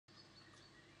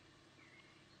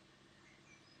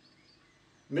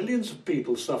Millions of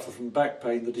people suffer from back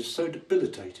pain that is so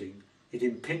debilitating it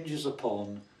impinges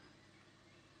upon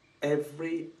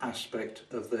every aspect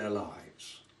of their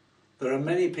lives. There are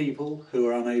many people who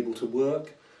are unable to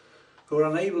work, who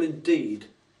are unable indeed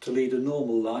to lead a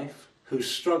normal life, who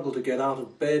struggle to get out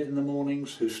of bed in the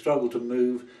mornings, who struggle to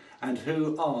move, and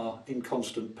who are in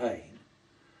constant pain.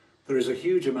 There is a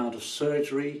huge amount of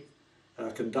surgery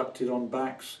conducted on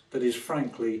backs that is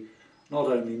frankly not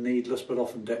only needless but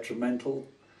often detrimental.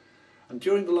 And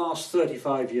during the last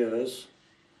 35 years,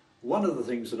 one of the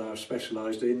things that I've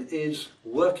specialised in is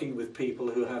working with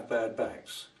people who have bad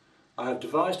backs. I have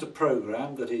devised a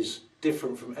programme that is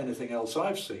different from anything else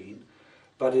I've seen,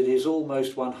 but it is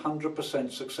almost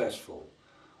 100% successful.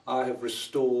 I have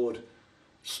restored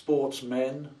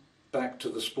sportsmen back to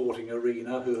the sporting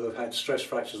arena who have had stress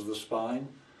fractures of the spine.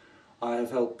 I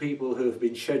have helped people who have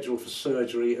been scheduled for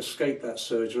surgery escape that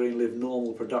surgery and live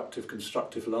normal, productive,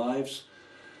 constructive lives.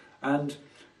 And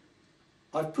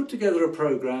I've put together a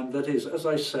programme that is, as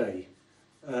I say,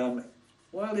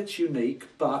 while it's unique,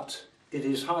 but it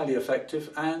is highly effective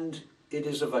and it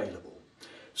is available.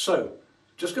 So,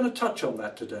 just going to touch on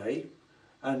that today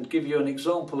and give you an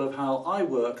example of how I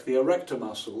work the erector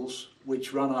muscles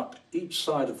which run up each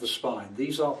side of the spine.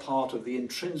 These are part of the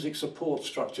intrinsic support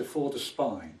structure for the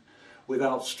spine.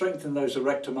 Without strengthening those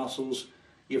erector muscles,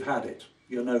 you've had it.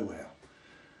 You're nowhere.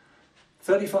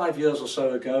 35 years or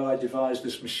so ago, I devised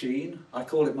this machine. I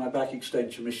call it my back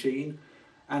extension machine,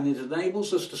 and it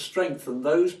enables us to strengthen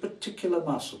those particular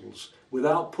muscles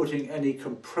without putting any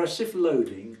compressive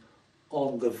loading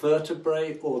on the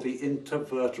vertebrae or the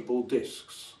intervertebral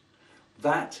discs.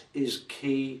 That is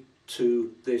key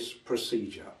to this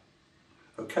procedure.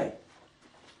 Okay.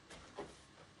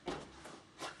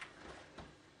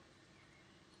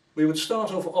 We would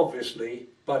start off obviously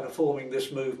by performing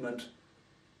this movement,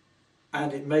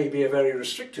 and it may be a very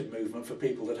restricted movement for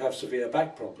people that have severe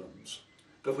back problems,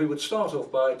 but we would start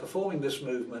off by performing this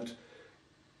movement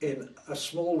in a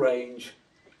small range,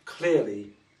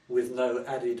 clearly with no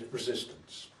added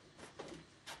resistance.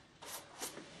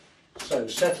 So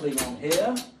settling on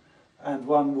here, and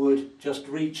one would just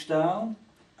reach down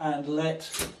and let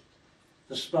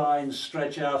the spine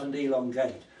stretch out and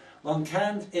elongate. One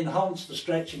can enhance the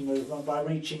stretching movement by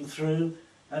reaching through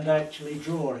and actually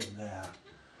drawing there.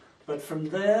 But from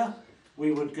there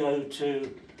we would go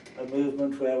to a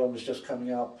movement where one was just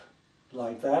coming up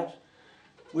like that.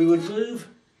 We would move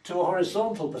to a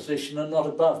horizontal position and not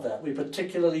above that. We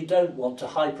particularly don't want to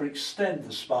hyperextend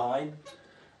the spine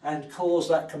and cause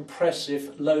that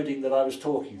compressive loading that I was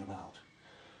talking about.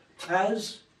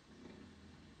 As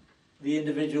the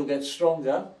individual gets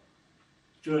stronger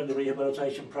during the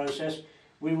rehabilitation process,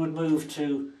 we would move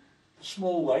to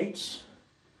small weights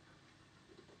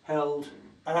held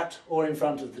at or in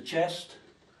front of the chest,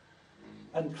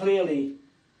 and clearly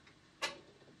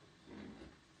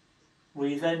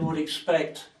we then would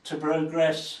expect to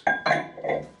progress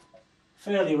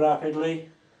fairly rapidly.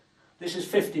 This is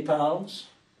 50 pounds.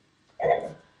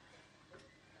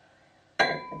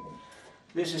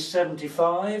 This is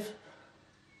 75.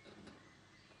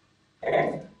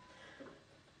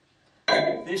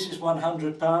 This is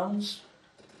 100 pounds.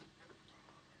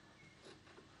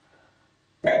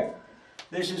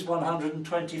 This is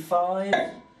 125.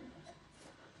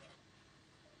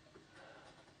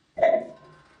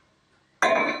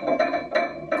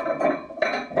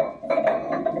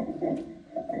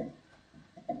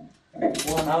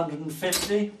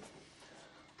 $150,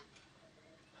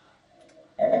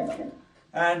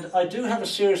 and I do have a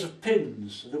series of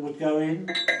pins that would go in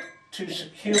to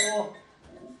secure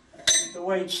the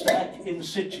weight stack in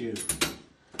situ.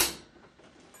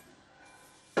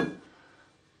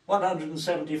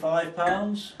 175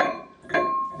 pounds,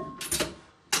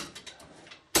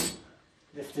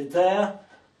 lifted there,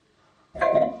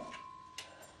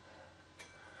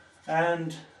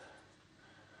 and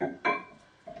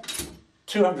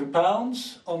 200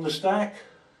 pounds on the stack.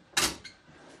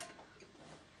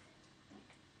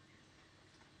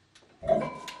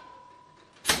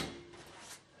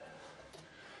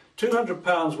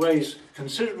 £200 weighs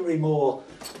considerably more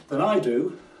than I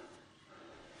do,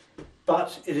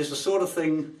 but it is the sort of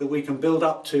thing that we can build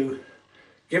up to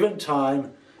given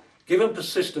time, given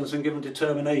persistence and given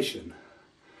determination.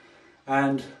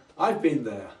 And I've been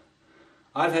there.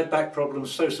 I've had back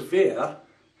problems so severe,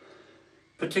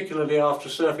 particularly after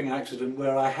a surfing accident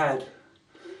where I had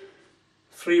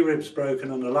 3 ribs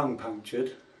broken and a lung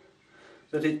punctured,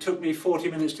 that it took me 40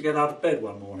 minutes to get out of bed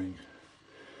one morning.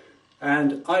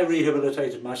 And I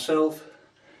rehabilitated myself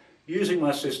using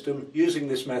my system, using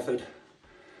this method,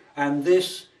 and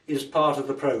this is part of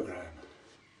the programme.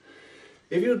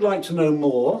 If you'd like to know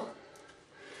more,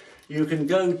 you can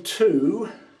go to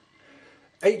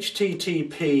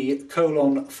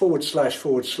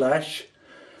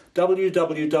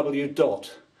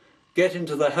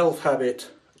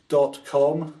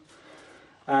http://www.getintothehealthhabit.com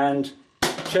and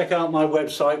check out my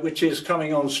website, which is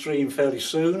coming on stream fairly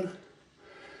soon,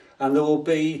 and there will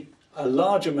be a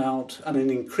large amount and an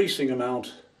increasing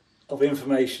amount of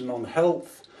information on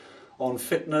health, on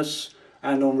fitness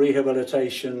and on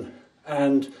rehabilitation,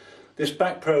 and this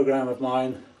back program of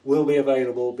mine will be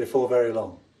available before very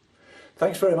long.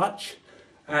 Thanks very much,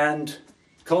 and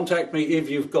contact me if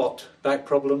you've got back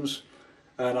problems,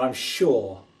 and I'm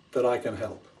sure that I can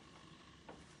help.